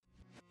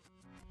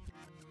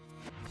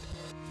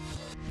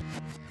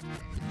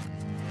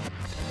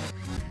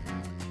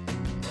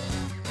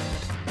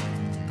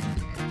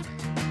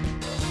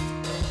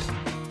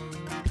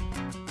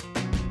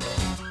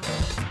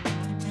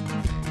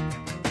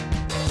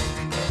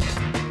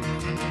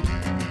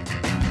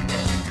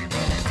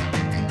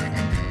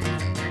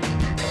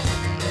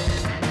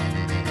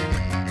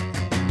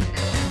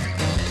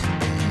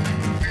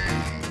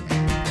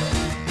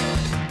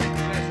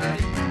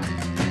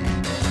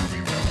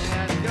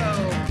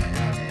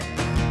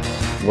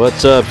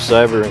What's up,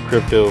 cyber and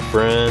crypto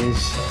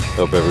friends?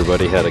 Hope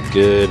everybody had a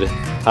good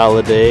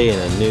holiday and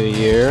a new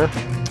year.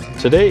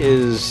 Today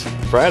is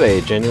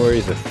Friday, January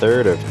the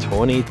 3rd of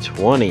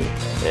 2020,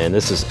 and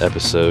this is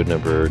episode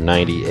number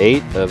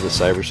 98 of the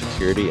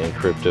Cybersecurity and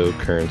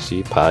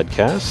Cryptocurrency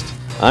podcast.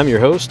 I'm your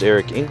host,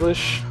 Eric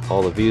English.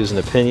 All the views and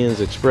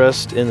opinions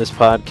expressed in this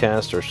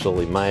podcast are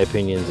solely my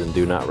opinions and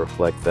do not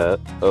reflect that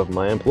of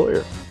my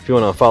employer. If you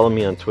want to follow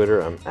me on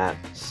Twitter, I'm at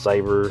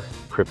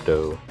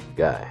CyberCryptoGuy.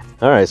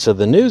 All right, so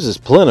the news is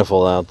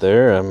plentiful out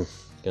there. I'm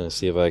going to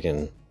see if I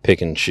can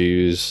pick and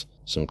choose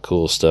some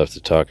cool stuff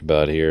to talk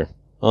about here.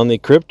 On the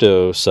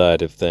crypto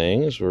side of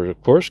things, we're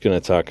of course going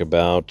to talk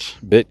about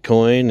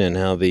Bitcoin and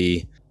how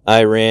the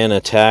Iran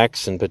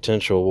attacks and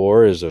potential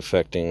war is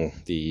affecting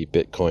the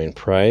Bitcoin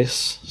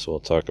price. So we'll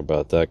talk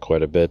about that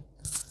quite a bit.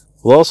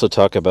 We'll also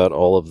talk about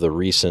all of the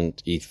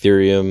recent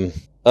Ethereum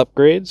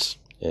upgrades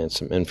and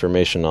some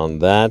information on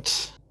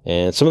that,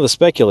 and some of the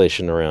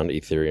speculation around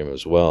Ethereum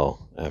as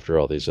well after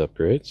all these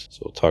upgrades.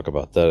 So we'll talk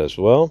about that as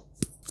well.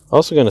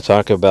 Also going to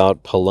talk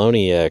about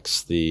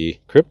Poloniex, the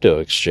crypto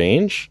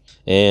exchange,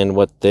 and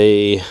what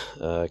they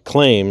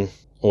claim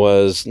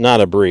was not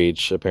a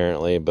breach,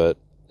 apparently, but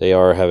they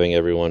are having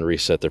everyone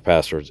reset their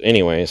passwords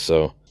anyway.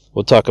 So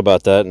we'll talk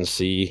about that and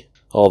see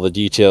all the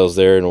details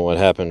there and what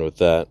happened with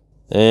that.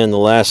 And the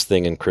last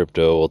thing in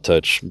crypto we'll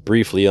touch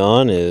briefly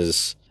on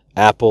is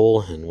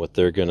Apple and what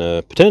they're going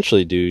to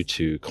potentially do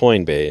to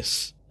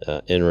Coinbase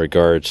in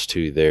regards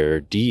to their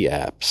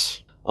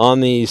dApps.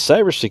 On the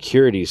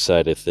cybersecurity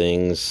side of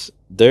things,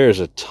 there's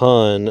a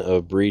ton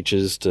of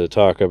breaches to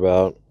talk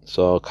about,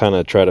 so I'll kind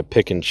of try to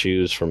pick and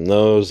choose from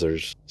those.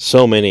 There's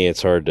so many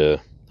it's hard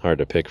to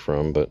pick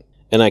from,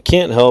 and I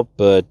can't help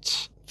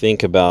but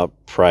think about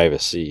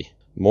privacy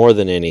more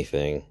than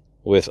anything.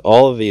 With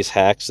all of these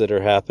hacks that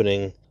are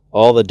happening,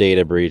 all the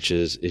data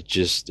breaches,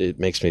 it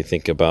makes me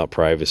think about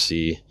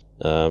privacy.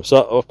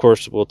 So, of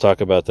course, we'll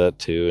talk about that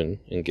too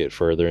and get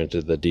further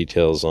into the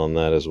details on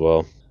that as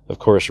well. Of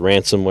course,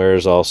 ransomware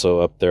is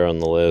also up there on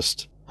the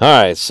list.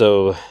 All right,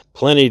 so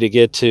plenty to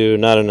get to,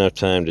 not enough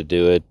time to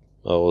do it.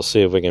 Well, we'll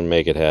see if we can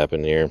make it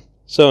happen here.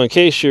 So in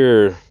case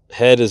your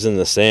head is in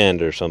the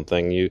sand or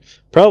something,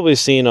 you've probably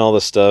seen all the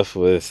stuff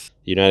with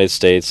the United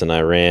States and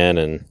Iran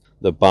and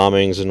the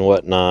bombings and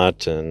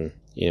whatnot, and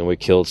we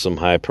killed some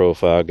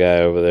high-profile guy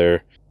over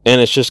there, and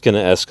it's just going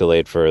to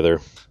escalate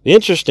further. The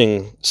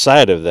interesting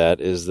side of that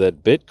is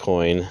that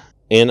Bitcoin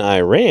in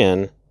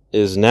Iran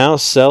is now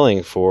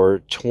selling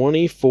for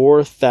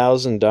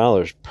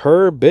 $24,000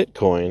 per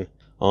Bitcoin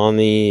on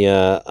the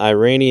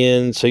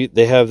Iranian. So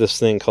they have this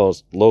thing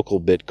called local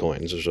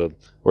Bitcoins,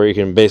 where you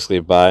can basically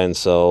buy and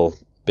sell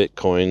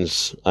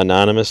Bitcoins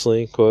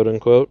anonymously, quote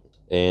unquote,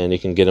 and you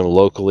can get them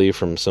locally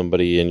from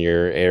somebody in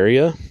your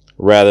area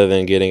rather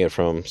than getting it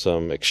from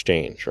some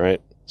exchange, right?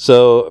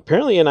 So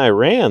apparently in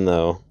Iran,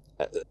 though,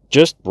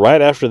 just right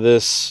after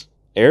this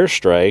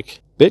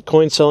airstrike,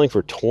 Bitcoin selling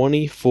for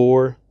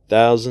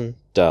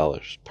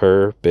 $24,000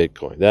 per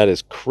Bitcoin. That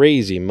is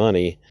crazy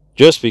money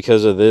just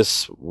because of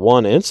this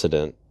one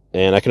incident.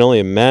 And I can only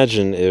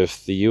imagine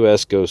if the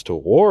U.S. goes to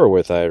war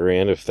with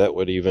Iran, if that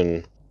would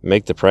even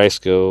make the price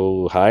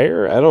go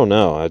higher. I don't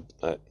know.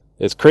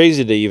 It's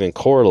crazy to even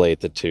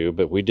correlate the two,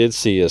 but we did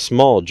see a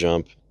small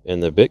jump in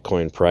the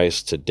Bitcoin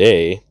price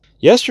today.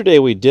 Yesterday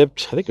we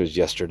dipped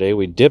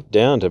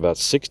down to about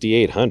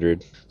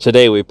 6,800.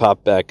 Today we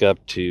popped back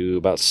up to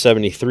about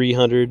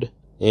 7,300.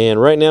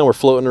 And right now we're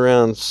floating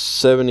around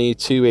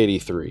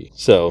 7,283.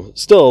 So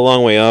still a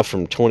long way off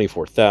from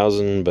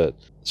 24,000, but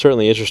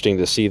certainly interesting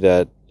to see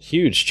that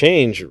huge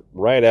change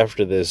right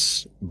after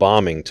this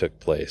bombing took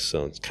place.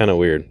 So it's kind of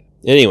weird.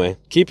 Anyway,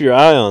 keep your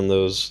eye on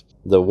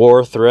the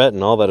war threat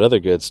and all that other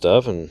good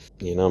stuff. And,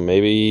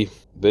 maybe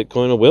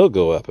Bitcoin will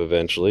go up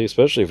eventually,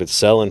 especially if it's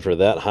selling for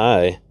that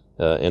high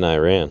in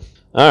Iran.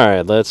 All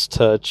right, let's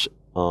touch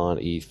on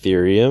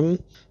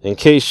Ethereum. In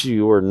case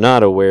you were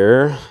not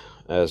aware,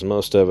 as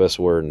most of us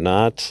were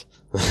not,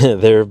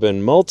 there have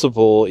been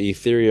multiple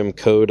Ethereum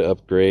code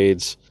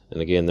upgrades.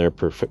 And again, they're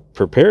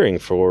preparing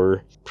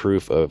for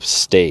proof of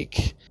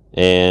stake.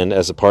 And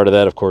as a part of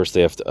that, of course,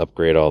 they have to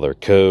upgrade all their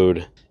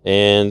code.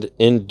 And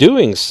in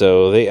doing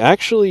so, they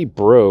actually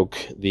broke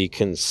the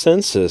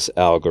consensus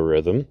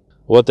algorithm.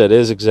 What that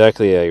is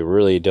exactly, I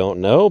really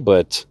don't know,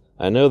 but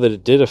I know that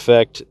it did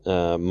affect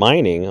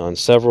mining on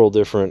several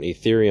different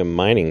Ethereum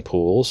mining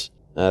pools.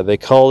 They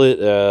call it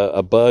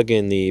a bug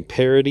in the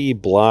parity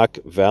block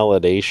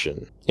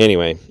validation.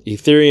 Anyway,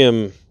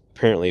 Ethereum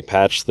apparently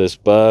patched this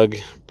bug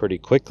pretty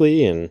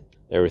quickly, and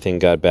everything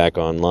got back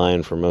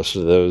online for most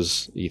of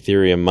those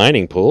Ethereum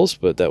mining pools,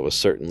 but that was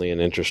certainly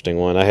an interesting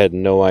one. I had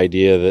no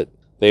idea that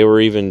they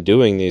were even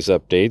doing these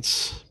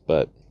updates,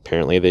 but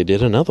apparently they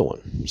did another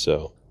one.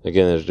 So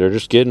again, they're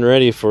just getting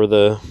ready for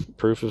the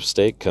proof of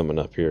stake coming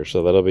up here,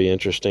 so that'll be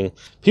interesting.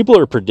 People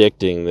are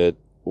predicting that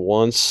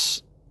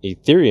once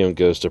Ethereum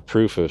goes to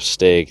proof of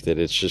stake, that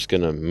it's just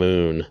going to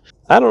moon.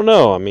 I don't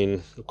know. I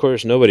mean, of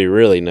course, nobody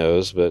really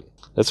knows, but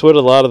That's what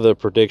a lot of the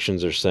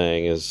predictions are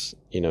saying is,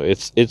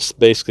 it's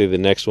basically the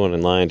next one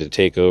in line to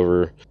take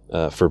over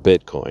for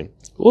Bitcoin.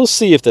 We'll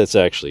see if that's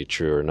actually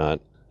true or not.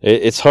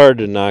 It's hard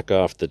to knock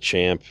off the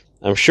champ.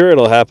 I'm sure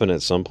it'll happen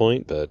at some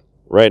point, but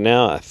right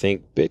now I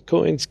think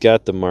Bitcoin's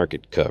got the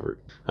market covered.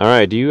 All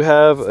right, do you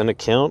have an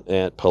account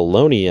at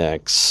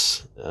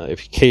Poloniex? In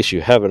case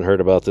you haven't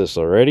heard about this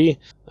already,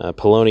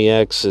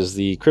 Poloniex is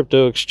the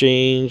crypto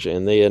exchange,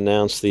 and they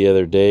announced the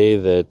other day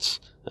that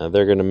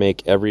they're going to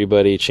make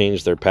everybody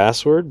change their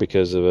password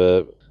because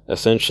of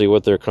essentially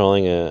what they're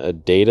calling a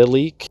data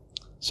leak.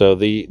 So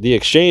the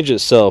exchange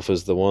itself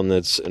is the one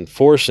that's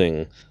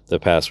enforcing the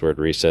password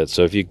reset.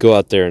 So if you go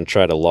out there and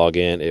try to log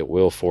in, it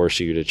will force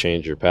you to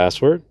change your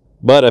password.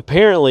 But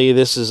apparently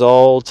this is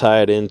all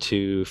tied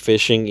into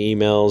phishing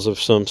emails of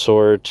some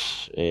sort,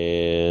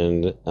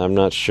 and I'm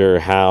not sure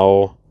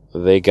how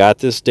they got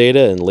this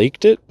data and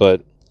leaked it,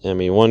 but I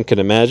mean, one can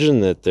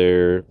imagine that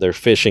they're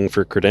phishing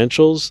for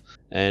credentials,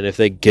 and if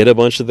they get a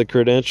bunch of the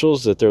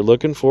credentials that they're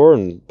looking for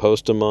and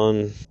post them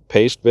on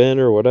Pastebin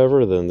or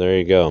whatever, then there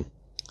you go.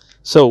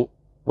 So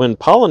when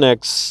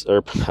Poloniex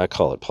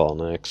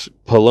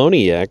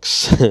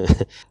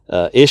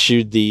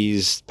issued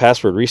these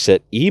password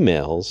reset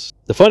emails,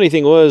 the funny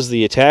thing was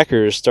the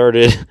attackers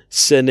started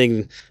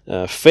sending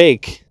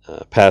fake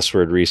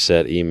password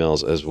reset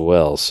emails as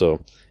well.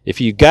 So if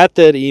you got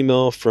that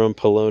email from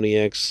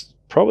Poloniex,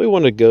 probably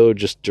want to go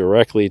just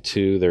directly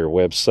to their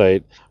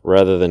website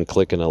rather than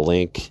clicking a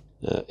link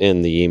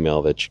in the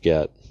email that you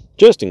get,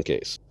 just in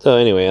case. So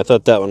anyway, I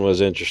thought that one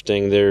was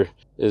interesting. There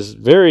is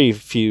very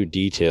few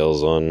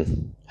details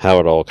on how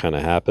it all kind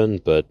of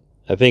happened, but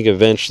I think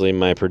eventually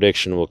my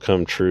prediction will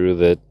come true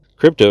that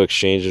crypto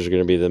exchanges are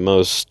going to be the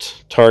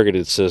most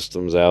targeted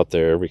systems out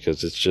there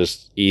because it's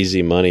just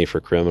easy money for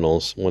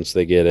criminals once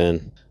they get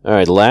in. All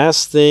right,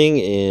 last thing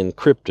in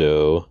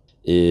crypto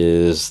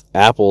is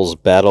Apple's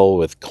battle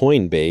with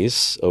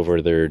Coinbase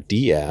over their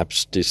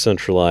DApps,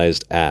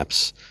 decentralized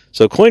apps.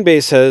 So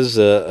Coinbase has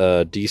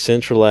a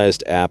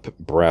decentralized app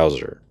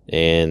browser,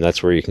 and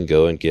that's where you can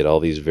go and get all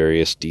these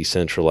various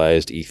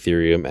decentralized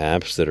Ethereum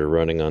apps that are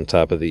running on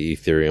top of the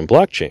Ethereum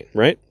blockchain,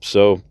 right?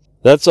 So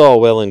that's all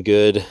well and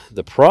good.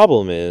 The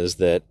problem is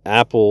that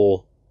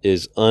Apple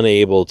is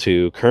unable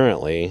to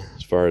currently,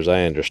 as far as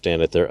I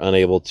understand it, they're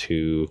unable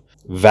to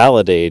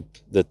validate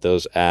that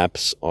those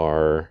apps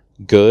are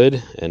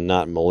good and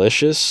not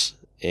malicious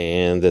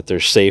and that they're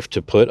safe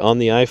to put on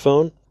the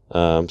iPhone.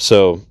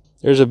 So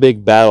there's a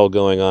big battle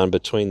going on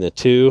between the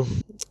two,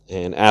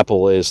 and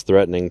Apple is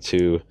threatening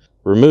to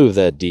remove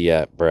that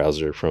DApp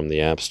browser from the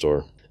App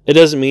Store. It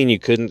doesn't mean you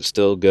couldn't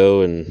still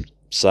go and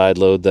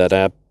sideload that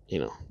app,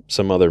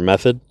 some other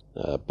method.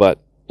 But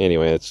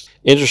anyway, it's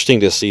interesting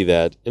to see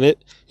that. And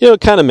it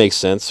kind of makes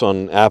sense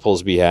on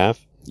Apple's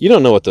behalf. You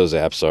don't know what those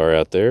apps are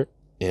out there.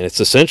 And it's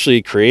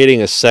essentially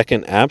creating a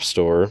second app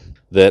store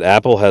that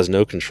Apple has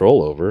no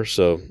control over.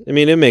 So, I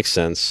mean, it makes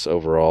sense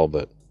overall,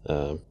 but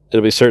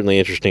it'll be certainly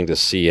interesting to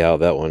see how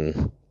that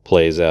one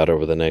plays out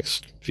over the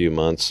next few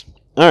months.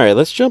 All right,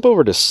 let's jump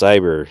over to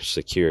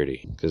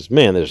cybersecurity because,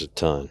 man, there's a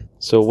ton.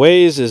 So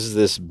Waze is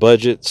this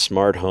budget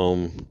smart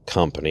home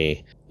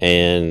company,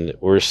 and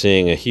we're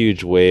seeing a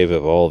huge wave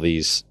of all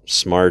these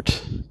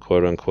smart,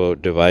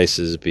 quote-unquote,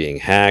 devices being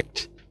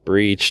hacked,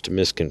 breached,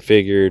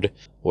 misconfigured,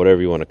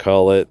 whatever you want to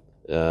call it.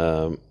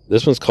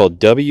 This one's called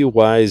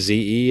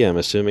WYZE. I'm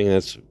assuming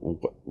that's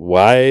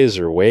Wise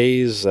or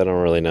Waze. I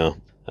don't really know.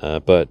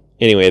 But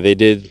anyway, they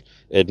did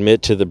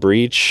admit to the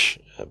breach.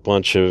 A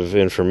bunch of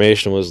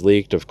information was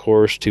leaked, of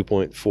course.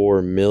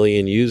 2.4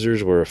 million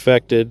users were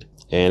affected.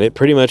 And it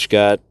pretty much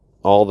got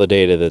all the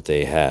data that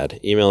they had.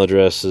 Email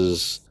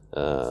addresses,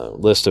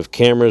 list of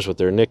cameras with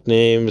their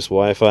nicknames,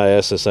 Wi-Fi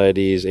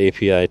SSIDs,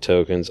 API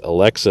tokens,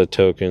 Alexa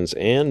tokens,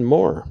 and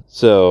more.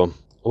 So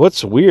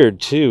what's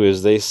weird, too,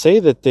 is they say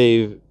that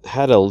they've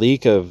had a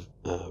leak of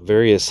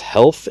various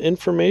health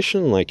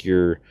information, like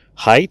your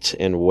height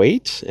and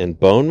weight and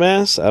bone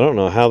mass. I don't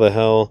know how the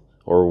hell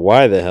or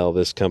why the hell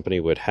this company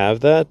would have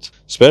that,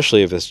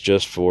 especially if it's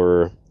just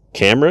for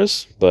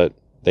cameras, but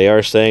they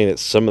are saying that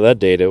some of that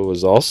data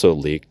was also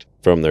leaked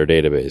from their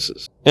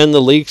databases. And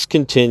the leaks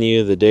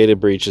continue, the data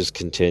breaches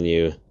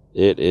continue.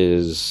 It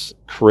is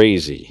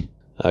crazy.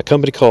 A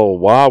company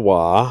called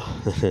Wawa,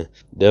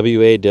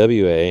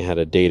 WAWA, had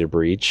a data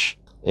breach,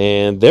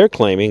 and they're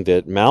claiming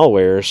that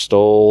malware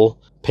stole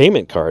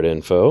payment card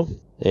info.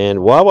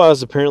 And Wawa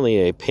is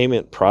apparently a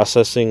payment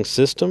processing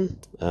system,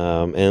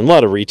 and a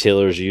lot of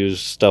retailers use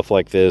stuff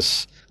like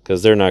this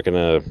because they're not going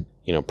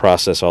to,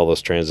 process all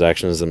those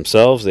transactions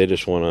themselves. They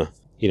just want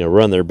to,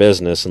 run their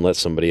business and let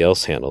somebody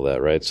else handle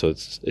that, right? So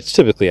it's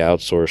typically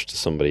outsourced to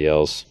somebody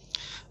else.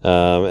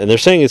 And they're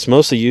saying it's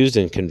mostly used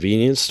in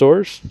convenience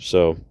stores.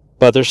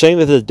 But they're saying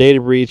that the data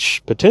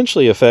breach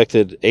potentially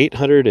affected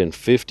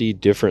 850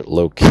 different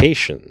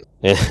locations.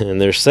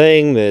 And they're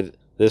saying that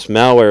this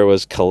malware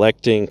was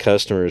collecting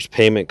customers'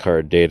 payment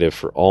card data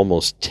for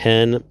almost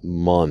 10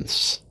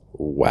 months.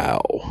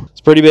 Wow.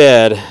 It's pretty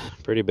bad.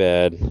 pretty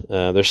bad.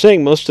 They're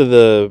saying most of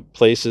the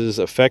places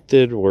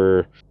affected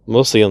were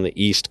mostly on the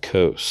East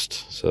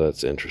Coast, so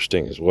that's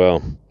interesting as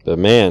well. But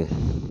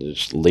man,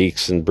 just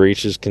leaks and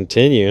breaches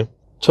continue.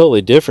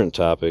 Totally different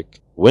topic.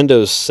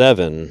 Windows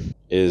 7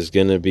 is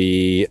going to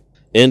be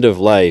end of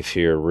life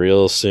here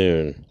real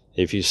soon.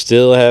 If you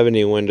still have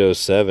any Windows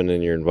 7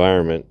 in your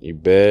environment, you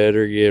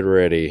better get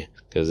ready,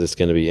 because it's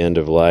going to be end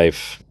of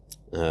life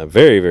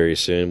very, very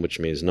soon, which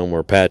means no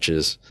more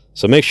patches.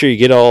 So make sure you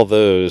get all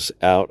those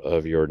out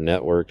of your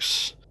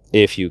networks.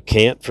 If you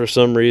can't for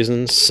some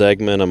reason,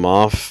 segment them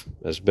off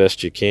as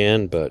best you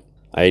can, but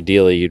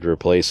ideally you'd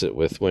replace it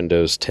with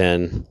Windows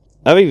 10.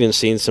 I've even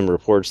seen some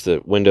reports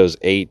that Windows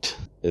 8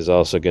 is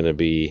also going to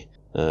be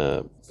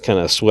kind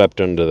of swept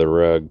under the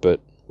rug, but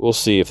we'll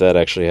see if that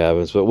actually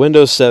happens. But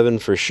Windows 7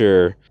 for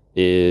sure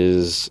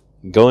is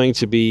going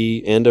to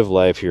be end of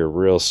life here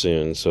real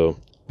soon, so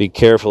be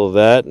careful of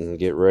that and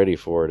get ready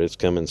for it. It's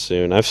coming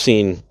soon. I've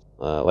seen,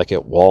 like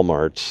at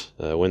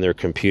Walmart, when their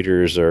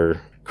computers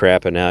are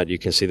crapping out, you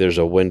can see there's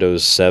a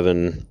Windows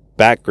 7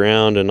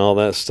 background and all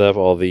that stuff,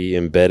 all the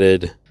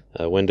embedded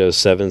Windows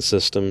 7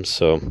 systems.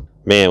 So,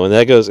 man, when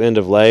that goes end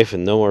of life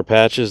and no more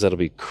patches, that'll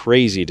be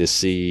crazy to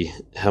see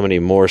how many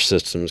more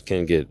systems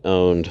can get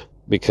owned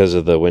because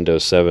of the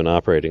Windows 7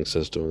 operating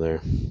system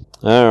there.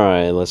 All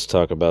right, let's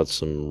talk about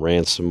some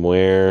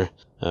ransomware.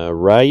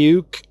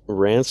 Ryuk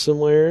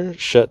ransomware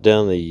shut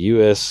down the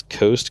U.S.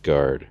 Coast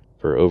Guard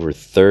for over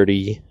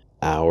 30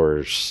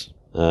 hours.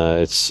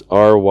 It's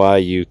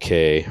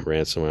RYUK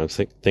ransomware.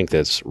 I think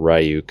that's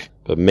Ryuk.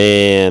 But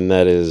man,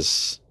 that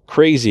is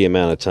crazy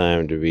amount of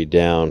time to be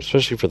down,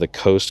 especially for the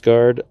Coast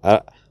Guard.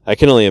 I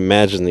can only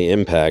imagine the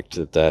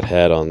impact that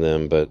had on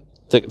them. But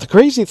the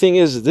crazy thing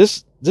is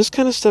this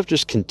kind of stuff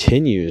just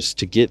continues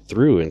to get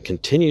through and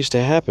continues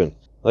to happen.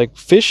 Like,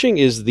 phishing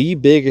is the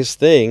biggest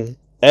thing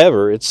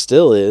ever. It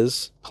still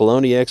is.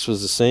 Poloniex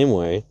was the same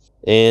way.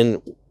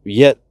 And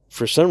yet,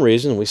 for some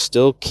reason, we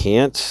still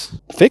can't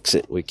fix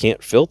it. We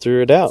can't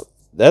filter it out.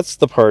 That's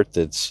the part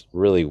that's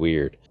really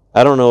weird.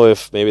 I don't know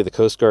if maybe the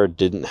Coast Guard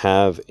didn't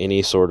have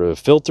any sort of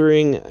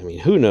filtering. I mean,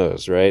 who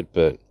knows, right?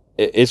 But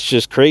it's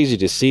just crazy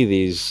to see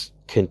these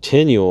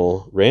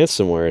continual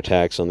ransomware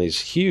attacks on these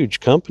huge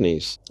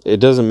companies. It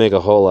doesn't make a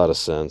whole lot of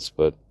sense,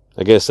 but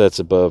I guess that's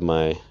above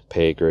my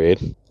pay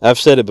grade. I've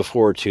said it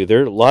before, too.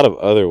 There are a lot of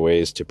other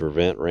ways to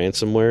prevent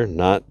ransomware,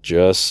 not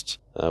just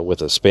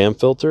with a spam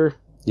filter.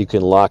 You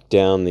can lock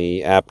down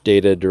the app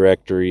data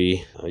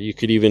directory. You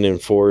could even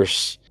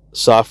enforce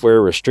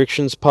software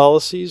restrictions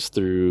policies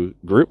through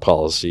group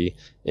policy.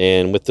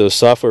 And with those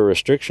software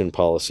restriction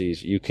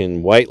policies, you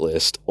can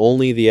whitelist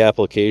only the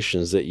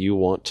applications that you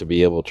want to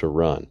be able to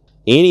run.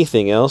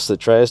 Anything else that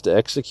tries to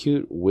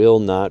execute will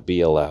not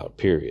be allowed,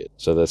 period.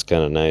 So that's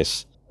kind of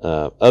nice.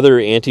 Other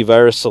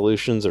antivirus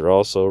solutions are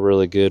also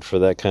really good for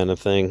that kind of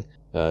thing.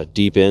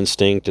 Deep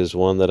Instinct is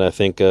one that I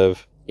think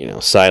of.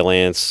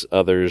 Cylance,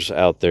 others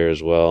out there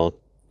as well.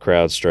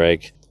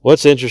 CrowdStrike.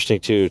 What's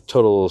interesting too,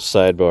 total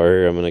sidebar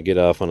here, I'm going to get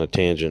off on a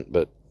tangent,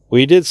 but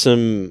we did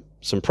some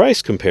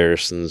price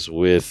comparisons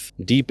with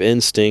Deep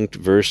Instinct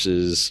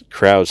versus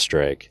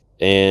CrowdStrike.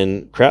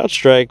 And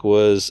CrowdStrike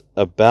was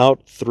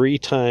about 3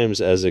 times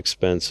as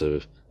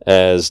expensive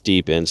as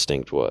Deep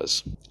Instinct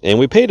was. And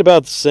we paid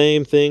about the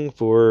same thing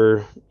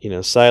for,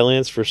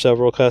 Cylance for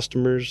several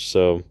customers.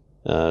 So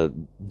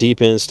Deep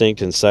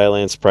Instinct and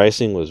Cylance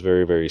pricing was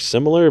very, very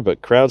similar,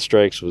 but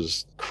CrowdStrike's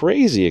was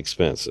crazy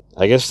expensive.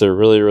 I guess they're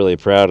really, really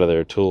proud of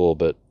their tool,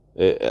 but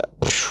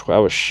I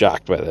was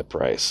shocked by that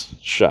price.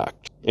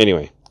 Shocked.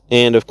 Anyway,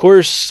 and of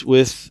course,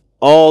 with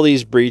all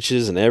these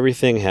breaches and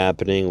everything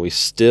happening, we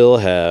still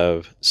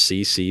have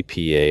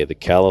CCPA, the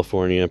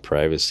California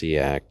Privacy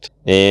Act,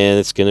 and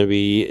it's going to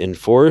be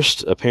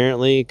enforced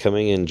apparently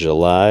coming in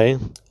July.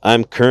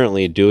 I'm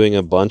currently doing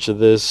a bunch of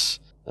this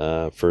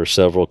for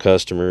several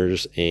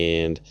customers,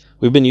 and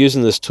we've been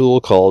using this tool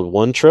called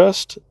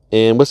OneTrust.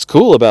 And what's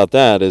cool about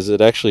that is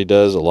it actually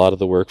does a lot of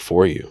the work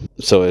for you.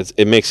 So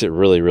it makes it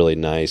really, really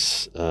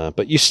nice.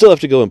 But you still have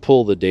to go and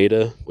pull the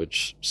data,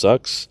 which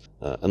sucks,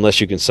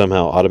 unless you can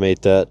somehow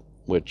automate that,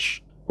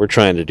 which we're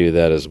trying to do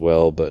that as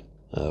well. But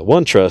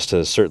OneTrust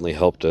has certainly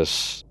helped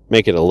us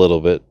make it a little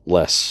bit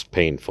less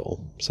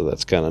painful. So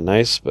that's kind of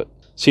nice. But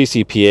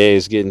CCPA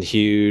is getting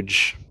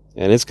huge,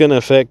 and it's going to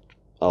affect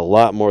a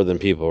lot more than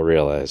people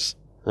realize.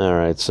 All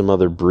right, some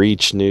other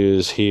breach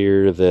news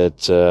here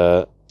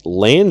that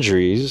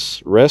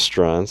Landry's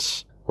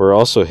restaurants were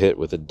also hit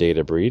with a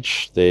data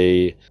breach.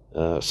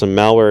 Some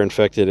malware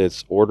infected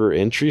its order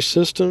entry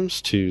systems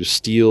to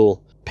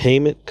steal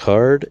payment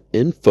card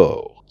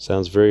info.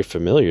 Sounds very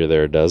familiar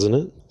there, doesn't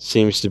it?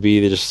 Seems to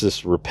be just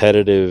this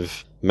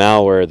repetitive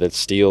malware that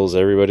steals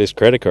everybody's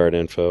credit card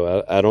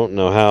info. I don't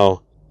know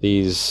how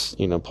these,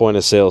 point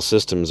of sale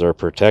systems are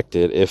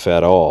protected, if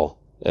at all.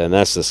 And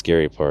that's the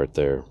scary part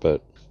there.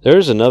 But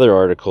there's another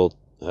article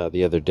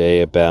the other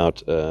day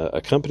about a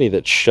company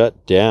that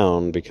shut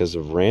down because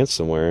of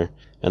ransomware,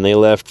 and they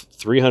left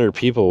 300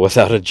 people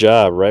without a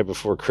job right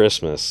before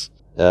Christmas.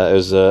 It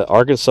was an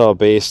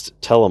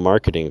Arkansas-based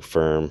telemarketing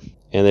firm,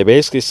 and they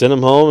basically sent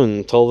them home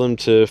and told them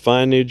to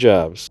find new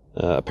jobs.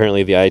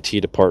 Apparently, the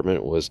IT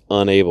department was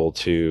unable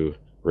to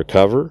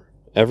recover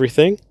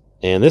everything,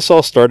 and this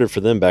all started for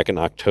them back in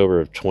October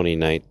of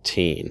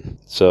 2019.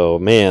 So,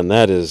 man,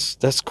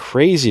 that's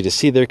crazy to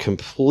see. They're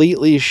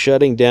completely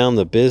shutting down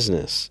the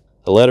business.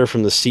 A letter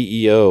from the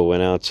CEO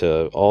went out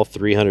to all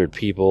 300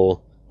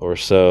 people or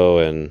so,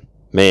 and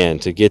man,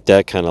 to get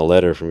that kind of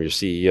letter from your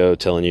CEO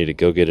telling you to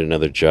go get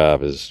another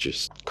job is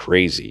just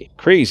crazy.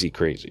 Crazy.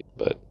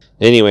 But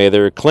anyway,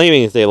 they're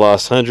claiming that they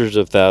lost hundreds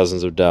of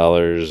thousands of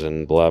dollars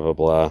and blah, blah,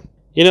 blah.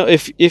 You know,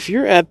 if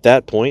you're at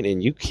that point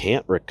and you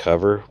can't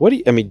recover,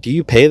 do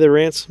you pay the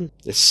ransom?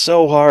 It's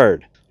so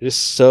hard. It's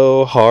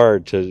so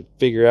hard to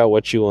figure out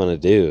what you want to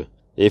do.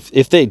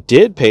 If they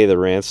did pay the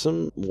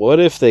ransom,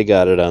 what if they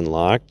got it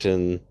unlocked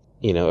and,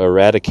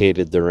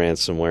 eradicated the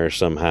ransomware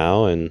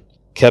somehow and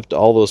kept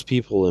all those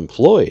people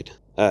employed?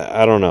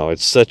 I don't know.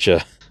 It's such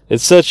a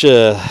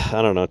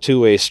I don't know,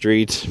 two-way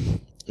street,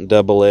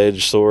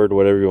 double-edged sword,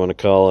 whatever you want to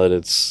call it.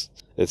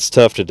 It's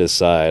tough to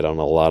decide on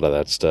a lot of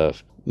that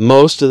stuff.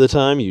 Most of the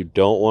time, you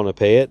don't want to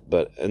pay it,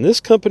 but in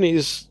this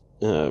company's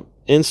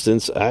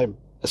instance,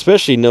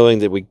 especially knowing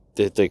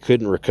that they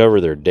couldn't recover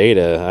their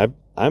data,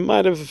 I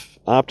might have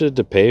opted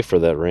to pay for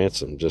that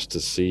ransom just to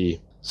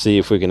see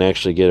if we can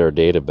actually get our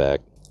data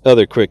back.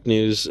 Other quick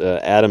news,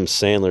 Adam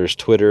Sandler's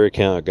Twitter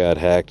account got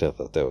hacked. I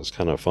thought that was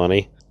kind of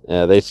funny.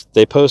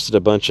 They posted a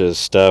bunch of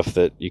stuff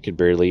that you could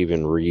barely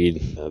even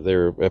read.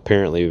 They're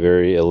apparently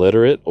very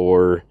illiterate,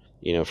 or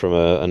from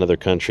another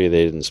country.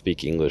 They didn't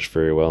speak English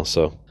very well,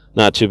 so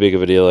not too big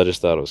of a deal. I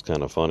just thought it was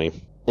kind of funny.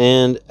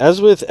 And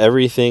as with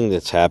everything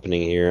that's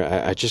happening here,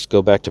 I just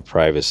go back to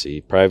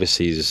privacy.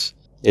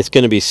 It's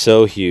going to be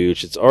so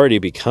huge. It's already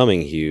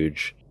becoming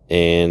huge,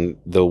 and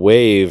the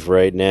wave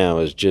right now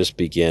is just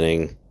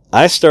beginning.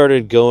 I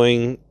started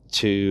going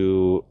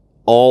to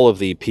all of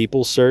the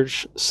people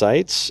search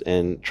sites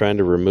and trying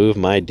to remove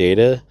my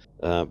data.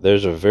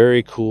 There's a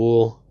very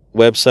cool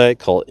website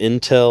called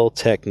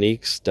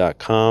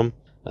inteltechniques.com.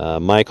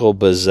 Michael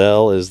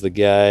Bazzell is the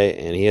guy,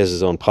 and he has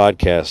his own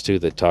podcast too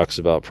that talks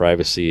about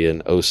privacy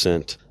and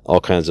OSINT, all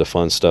kinds of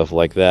fun stuff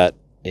like that.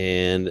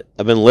 And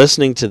I've been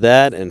listening to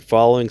that and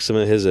following some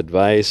of his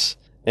advice.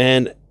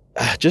 And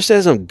just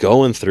as I'm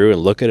going through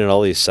and looking at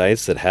all these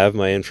sites that have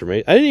my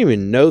information, I didn't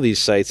even know these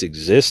sites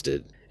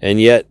existed.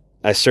 And yet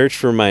I searched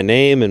for my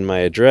name and my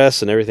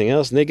address and everything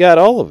else, and they got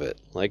all of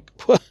it. Like,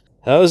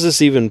 how is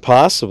this even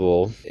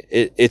possible?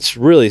 It's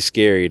really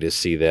scary to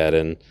see that.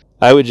 And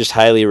I would just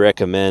highly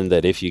recommend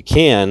that if you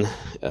can,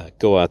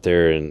 go out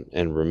there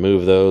and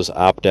remove those,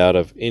 opt out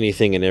of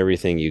anything and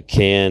everything you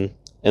can.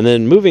 And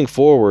then moving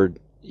forward,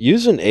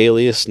 use an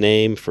alias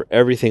name for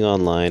everything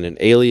online, an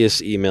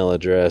alias email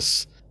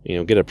address,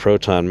 get a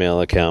Proton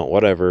Mail account,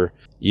 whatever.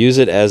 Use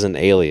it as an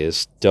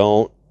alias.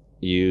 Don't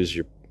use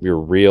your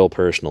real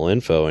personal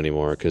info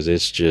anymore, because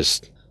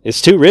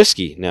it's too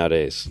risky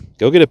nowadays.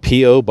 Go get a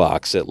P.O.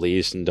 box at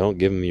least, and don't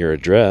give them your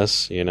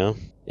address,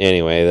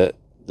 Anyway,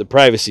 the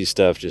privacy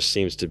stuff just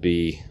seems to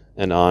be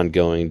an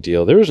ongoing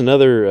deal. There was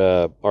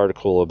another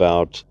article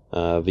about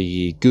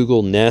the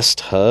Google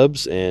Nest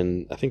hubs,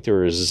 and I think there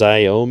were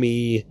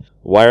Xiaomi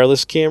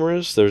wireless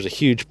cameras. There's a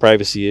huge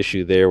privacy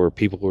issue there where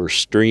people were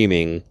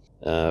streaming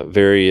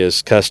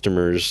various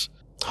customers'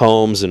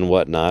 homes and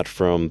whatnot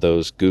from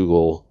those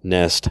Google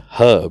Nest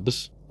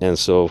hubs. And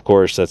so, of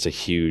course, that's a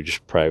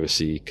huge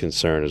privacy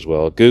concern as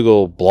well.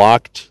 Google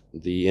blocked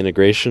the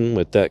integration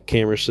with that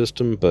camera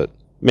system, but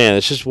man,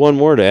 it's just one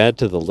more to add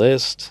to the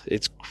list.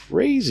 It's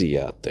crazy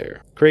out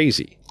there.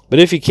 Crazy. But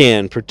if you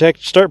can,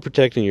 start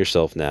protecting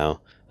yourself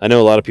now. I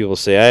know a lot of people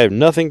say, I have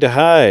nothing to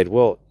hide.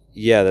 Well,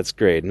 yeah, that's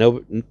great.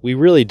 No, we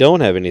really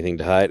don't have anything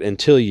to hide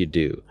until you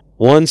do.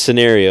 One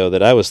scenario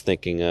that I was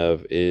thinking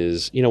of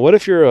is, what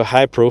if you're a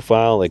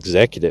high-profile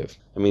executive?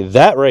 I mean,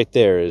 that right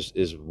there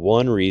is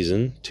one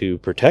reason to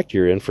protect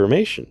your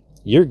information.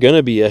 You're going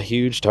to be a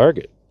huge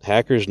target.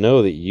 Hackers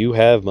know that you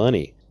have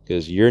money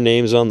because your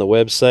name's on the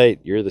website,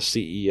 you're the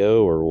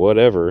CEO or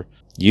whatever.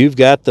 You've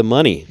got the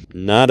money,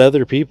 not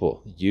other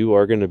people. You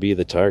are going to be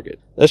the target.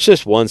 That's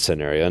just one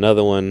scenario.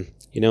 Another one,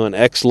 an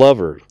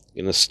ex-lover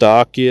going to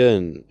stalk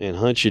you and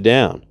hunt you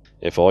down.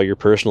 If all your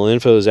personal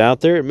info is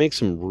out there, it makes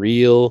them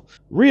real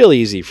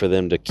easy for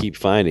them to keep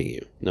finding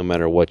you, no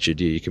matter what you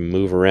do. You can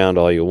move around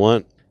all you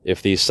want.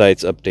 If these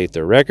sites update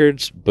their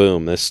records,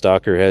 boom, this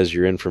stalker has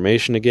your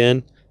information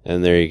again,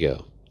 and there you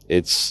go.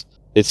 It's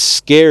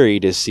scary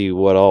to see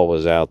what all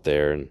was out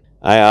there, and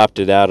I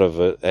opted out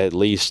of at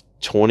least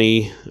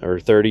 20 or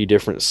 30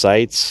 different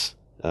sites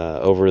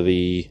over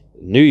the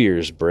New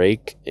Year's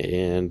break,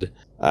 and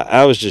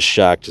I was just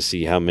shocked to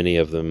see how many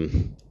of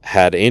them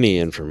had any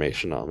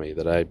information on me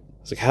that I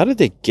was like, how did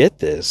they get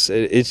this?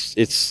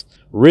 It's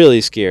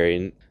really scary,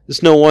 and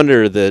it's no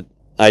wonder that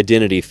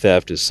identity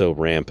theft is so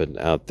rampant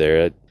out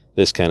there.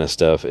 This kind of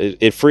stuff.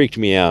 It freaked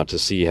me out to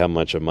see how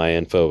much of my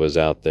info was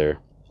out there.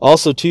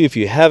 Also, too, if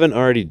you haven't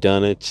already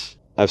done it,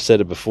 I've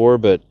said it before,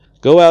 but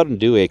go out and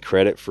do a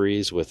credit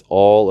freeze with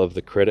all of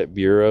the credit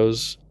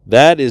bureaus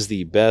That is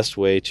the best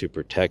way to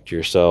protect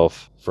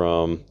yourself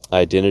from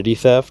identity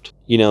theft.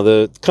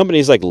 The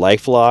companies like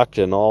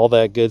LifeLock and all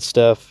that good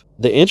stuff.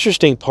 The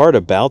interesting part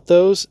about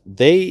those,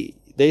 they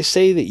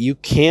say that you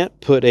can't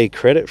put a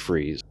credit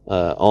freeze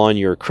on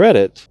your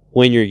credit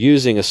when you're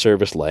using a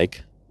service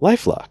like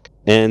LifeLock.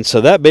 And so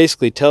that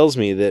basically tells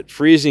me that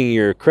freezing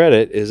your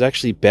credit is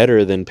actually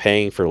better than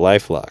paying for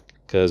LifeLock,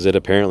 because it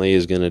apparently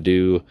is going to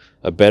do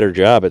a better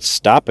job at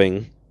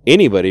stopping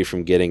anybody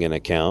from getting an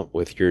account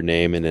with your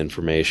name and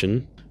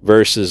information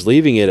versus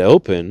leaving it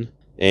open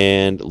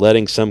and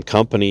letting some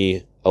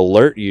company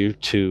alert you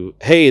to,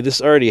 hey,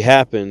 this already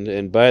happened,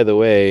 and by the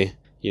way,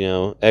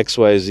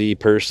 XYZ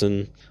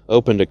person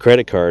opened a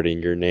credit card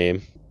in your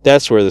name.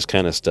 That's where this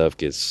kind of stuff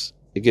gets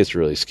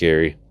really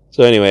scary.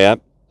 So anyway,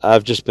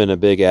 I've just been a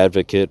big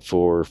advocate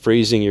for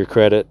freezing your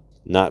credit,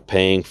 not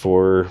paying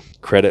for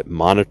credit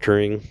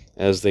monitoring,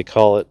 as they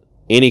call it.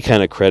 Any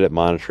kind of credit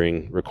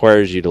monitoring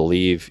requires you to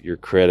leave your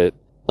credit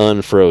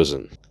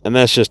unfrozen. And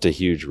that's just a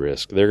huge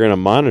risk. They're going to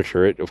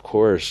monitor it, of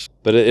course,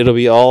 but it'll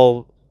be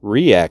all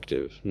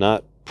reactive,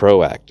 not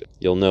proactive.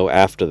 You'll know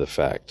after the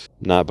fact,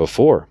 not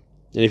before.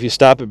 And if you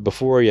stop it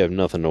before, you have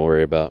nothing to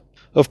worry about.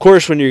 Of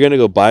course, when you're going to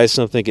go buy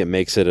something, it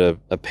makes it a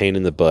pain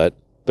in the butt.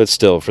 But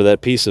still, for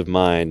that peace of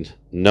mind,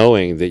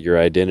 knowing that your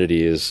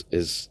identity is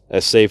as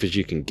safe as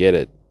you can get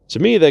it, to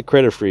me, that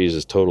credit freeze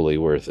is totally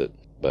worth it.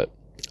 But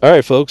all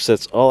right, folks,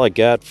 that's all I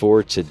got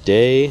for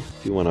today.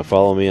 If you want to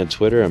follow me on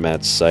Twitter, I'm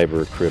at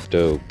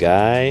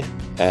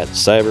CyberCryptoGuy, at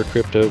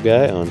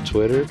CyberCryptoGuy on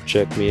Twitter.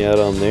 Check me out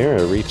on there.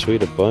 I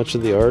retweet a bunch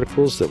of the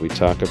articles that we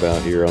talk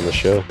about here on the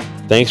show.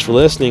 Thanks for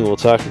listening. We'll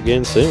talk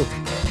again soon.